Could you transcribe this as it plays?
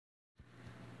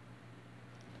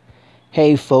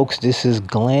Hey folks, this is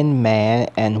Glenn Mann,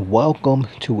 and welcome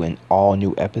to an all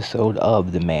new episode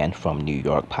of the Man from New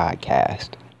York podcast.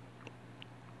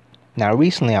 Now,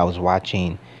 recently I was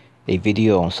watching a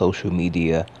video on social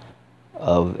media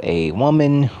of a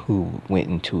woman who went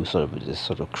into this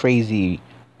crazy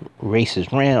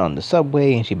racist rant on the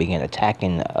subway, and she began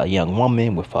attacking a young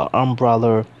woman with her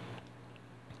umbrella.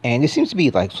 And it seems to be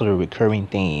like sort of a recurring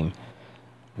theme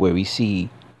where we see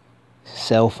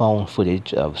cell phone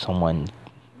footage of someone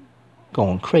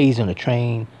going crazy on the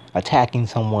train, attacking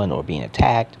someone or being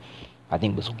attacked. I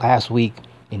think it was last week,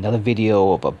 another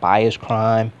video of a bias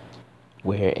crime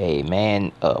where a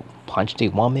man punched a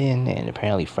woman and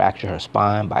apparently fractured her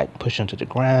spine by pushing her to the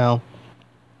ground.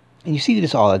 And you see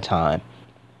this all the time.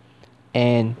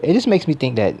 And it just makes me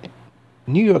think that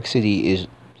New York City is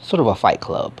sort of a fight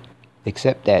club,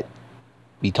 except that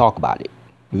we talk about it.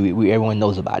 Everyone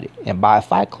knows about it. And by a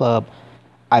fight club,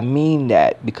 I mean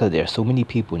that because there are so many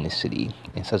people in the city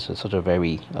in such a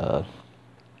very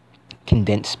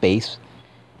condensed space,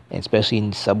 and especially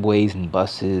in subways and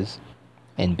buses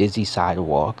and busy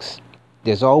sidewalks,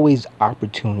 there's always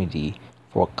opportunity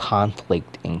for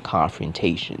conflict and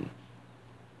confrontation.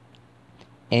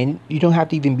 And you don't have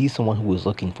to even be someone who is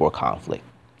looking for conflict.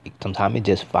 Sometimes it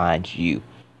just finds you.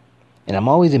 And I'm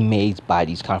always amazed by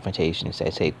these confrontations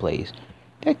that take place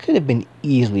that could have been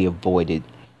easily avoided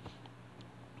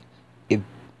if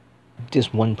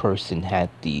just one person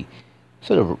had the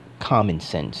sort of common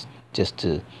sense just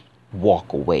to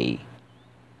walk away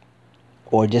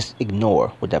or just ignore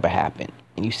whatever happened.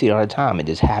 And you see it all the time. It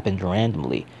just happens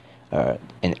randomly.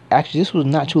 And actually, this was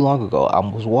not too long ago. I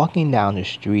was walking down the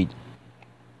street.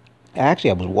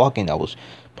 Actually, I was walking. I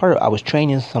was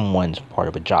training someone's part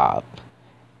of a job,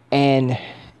 and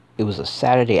it was a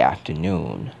Saturday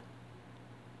afternoon.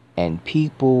 And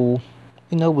people,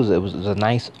 it was a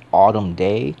nice autumn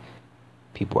day.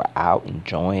 People were out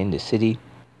enjoying the city,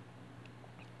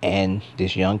 and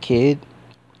this young kid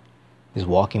is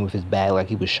walking with his bag like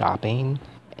he was shopping,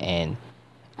 and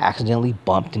accidentally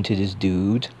bumped into this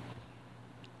dude.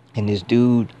 And this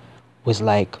dude was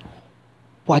like,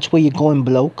 "Watch where you're going,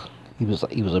 bloke." He was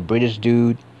a British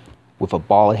dude with a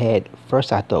bald head.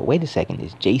 First, I thought, wait a second,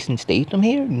 is Jason Statham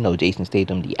here? Jason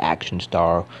Statham, the action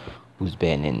star, who's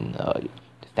been in the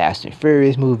Fast and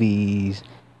Furious movies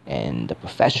and The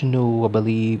Professional, I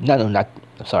believe. No, not.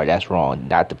 Sorry, that's wrong.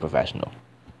 Not The Professional.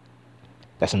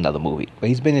 That's another movie. But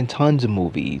he's been in tons of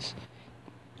movies.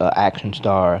 Action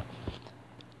star.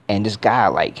 And this guy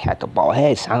like had the bald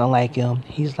head, sounded like him.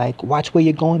 He's like, "Watch where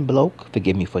you're going, bloke."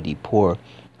 Forgive me for the poor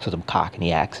sort of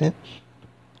Cockney accent.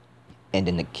 And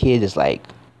then the kid is like,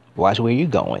 "Watch where you're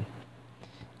going."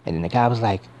 And then the guy was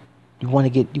like, "You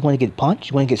want to get punched?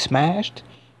 You want to get smashed?"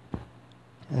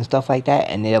 And stuff like that.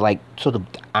 And they're like sort of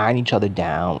eyeing each other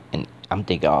down. And I'm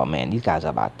thinking, oh man, these guys are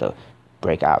about to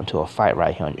break out into a fight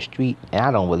right here on the street. And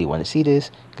I don't really want to see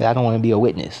this because I don't want to be a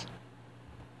witness.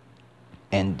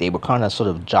 And they were kind of sort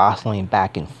of jostling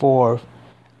back and forth,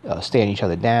 staring each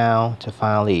other down, to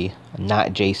finally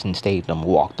not Jason Statham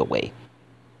walked away.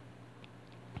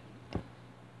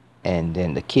 And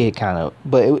then the kid kind of,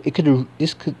 but it could have,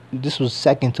 this was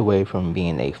seconds away from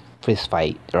being a fist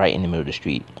fight right in the middle of the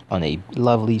street on a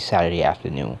lovely Saturday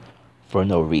afternoon for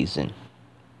no reason.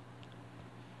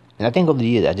 And I think over the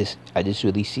years, I just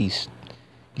really see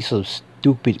these sort of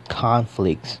stupid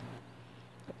conflicts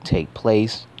take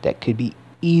place that could be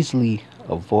easily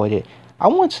avoided. I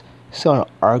once saw an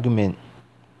argument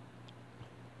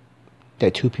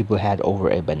that two people had over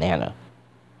a banana.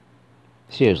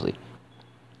 Seriously.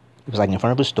 It was like in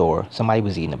front of a store. Somebody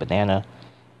was eating a banana,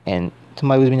 and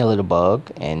somebody was being a little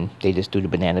bug, and they just threw the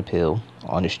banana peel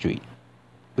on the street,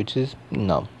 which is,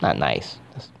 not nice.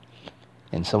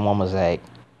 And someone was like,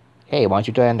 "Hey, why don't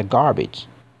you throw that in the garbage?"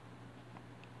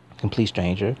 Complete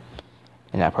stranger.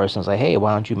 And that person was like, "Hey,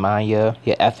 why don't you mind your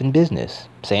effing business?"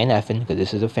 Saying effing because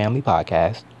this is a family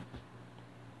podcast.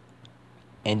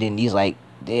 And then these like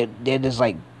they're just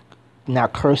like now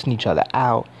cursing each other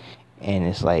out, and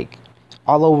it's like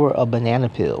all over a banana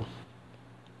peel.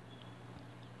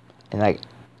 And like,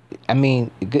 I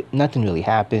mean, nothing really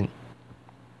happened.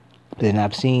 But then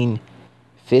I've seen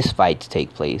fist fights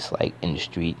take place like in the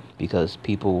street because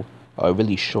people are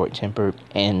really short tempered.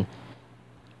 And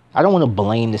I don't want to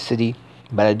blame the city,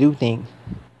 but I do think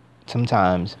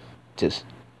sometimes just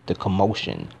the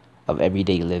commotion of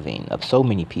everyday living of so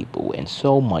many people and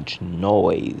so much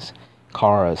noise,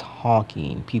 cars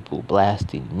honking, people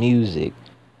blasting music,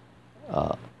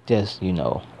 just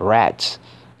rats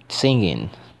singing.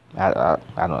 I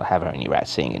don't have any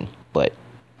rats singing, but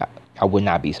I would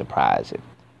not be surprised if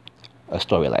a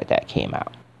story like that came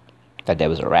out. That there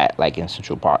was a rat like in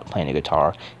Central Park playing the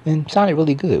guitar and sounded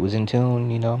really good. It was in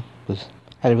tune, was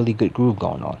had a really good groove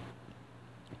going on.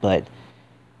 But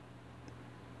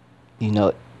you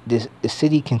know, this the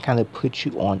city can kind of put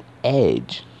you on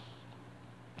edge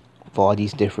for all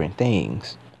these different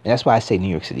things. And that's why I say New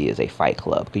York City is a fight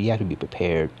club because you have to be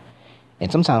prepared.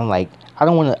 And sometimes, like,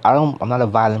 I'm not a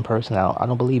violent person. I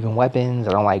don't believe in weapons.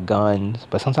 I don't like guns.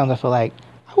 But sometimes I feel like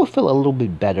I would feel a little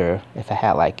bit better if I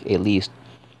had, like, at least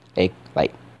a,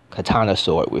 like, katana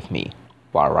sword with me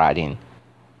while riding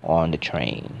on the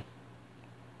train.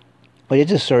 But it's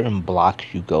just certain blocks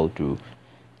you go through.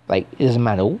 Like, it doesn't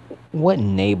matter what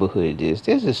neighborhood it is.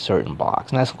 There's just certain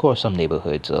blocks. And that's, of course, some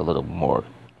neighborhoods are a little more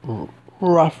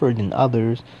rougher than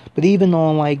others. But even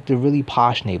on, like, the really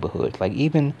posh neighborhoods, like,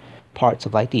 even parts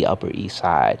of, like, the Upper East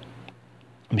Side,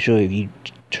 I'm sure if you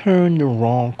turn the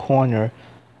wrong corner,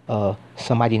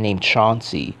 somebody named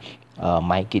Chauncey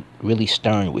might get really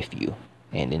stern with you.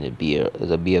 And then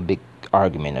it'll be a big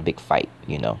argument, a big fight.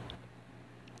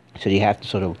 So you have to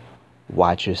sort of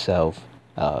watch yourself,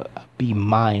 be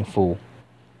mindful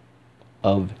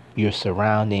of your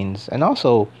surroundings, and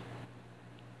also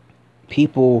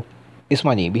people. It's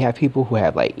funny, we have people who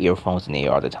have like earphones in their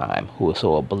ear all the time who are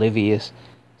so oblivious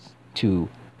to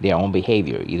their own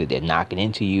behavior. Either they're knocking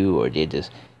into you or they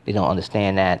don't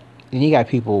understand that. Then you got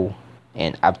people,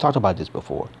 and I've talked about this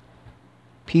before,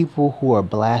 people who are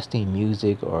blasting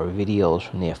music or videos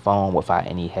from their phone without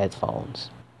any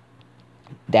headphones.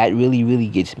 That really, really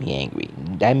gets me angry.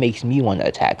 That makes me want to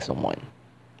attack someone.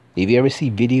 If you ever see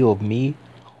video of me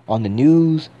on the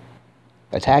news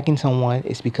attacking someone,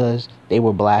 it's because they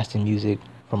were blasting music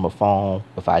from a phone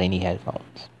without any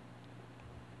headphones.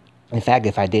 In fact,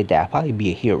 if I did that, I'd probably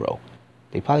be a hero.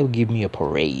 They probably would give me a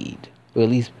parade, or at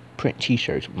least print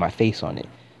T-shirts with my face on it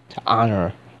to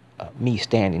honor me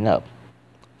standing up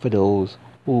for those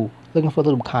who looking for a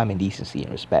little common decency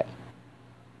and respect.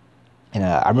 And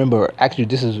I remember, actually,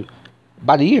 this is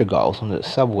about a year ago. I was on the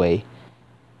subway,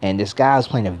 and this guy was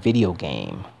playing a video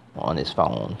game on his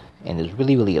phone, and it's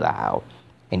really, really loud.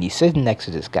 And he's sitting next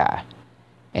to this guy,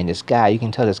 and this guy, you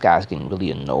can tell this guy's getting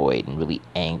really annoyed and really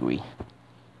angry.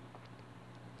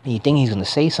 And you think he's gonna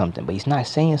say something, but he's not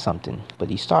saying something. But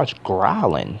he starts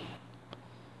growling.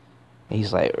 And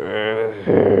he's like,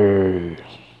 "Arr."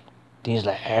 He's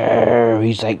like, "Arr."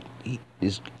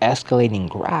 This escalating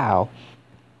growl.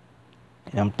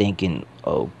 And I'm thinking,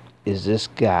 oh, is this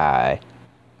guy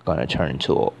gonna turn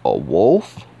into a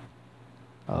wolf?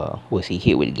 Was he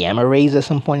hit with gamma rays at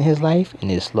some point in his life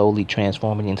and is slowly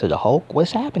transforming into the Hulk?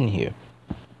 What's happening here?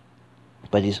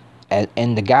 But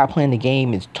and the guy playing the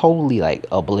game is totally like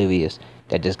oblivious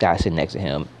that this guy sitting next to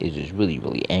him is just really,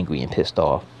 really angry and pissed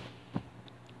off.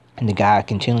 And the guy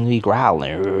continually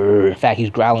growling. In fact, he's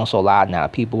growling so loud now.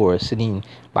 People who are sitting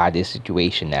by this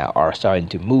situation now are starting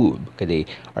to move because they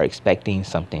are expecting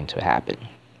something to happen.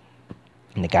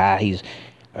 And the guy, he's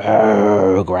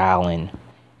growling.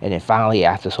 And then finally,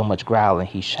 after so much growling,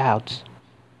 he shouts,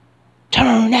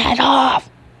 "Turn that off!"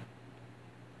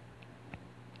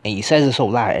 And he says it so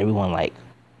loud, everyone like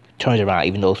turns around.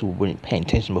 Even those who weren't paying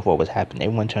attention before what was happening,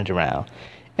 everyone turns around.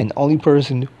 And the only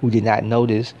person who did not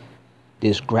notice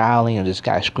this growling or this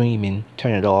guy screaming,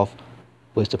 "Turn it off,"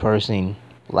 was the person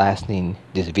blasting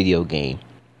this video game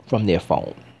from their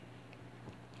phone.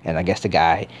 And I guess the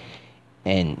guy,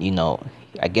 and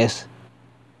I guess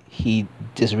he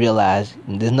just realized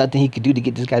there's nothing he could do to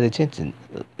get this guy's attention.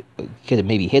 He could have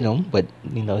maybe hit him, but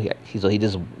so he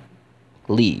just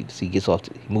leaves. He gets off.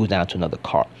 He moves down to another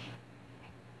car.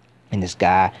 And this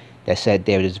guy that sat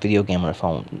there with his video game on the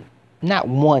phone, not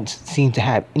once seemed to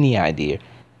have any idea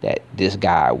that this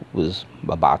guy was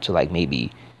about to, like,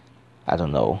 maybe, I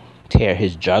don't know, tear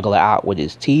his jugular out with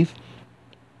his teeth.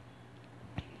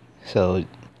 So,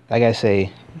 like I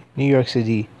say, New York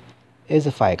City is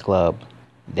a fight club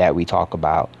that we talk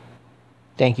about.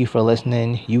 Thank you for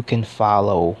listening. You can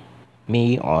follow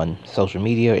me on social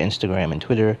media, Instagram and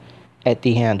Twitter, at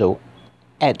the handle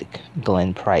at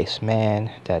Glenn Price Man.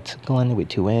 That's Glenn with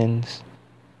 2 N's,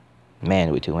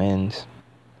 man with 2 N's.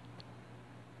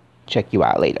 Check you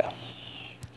out later.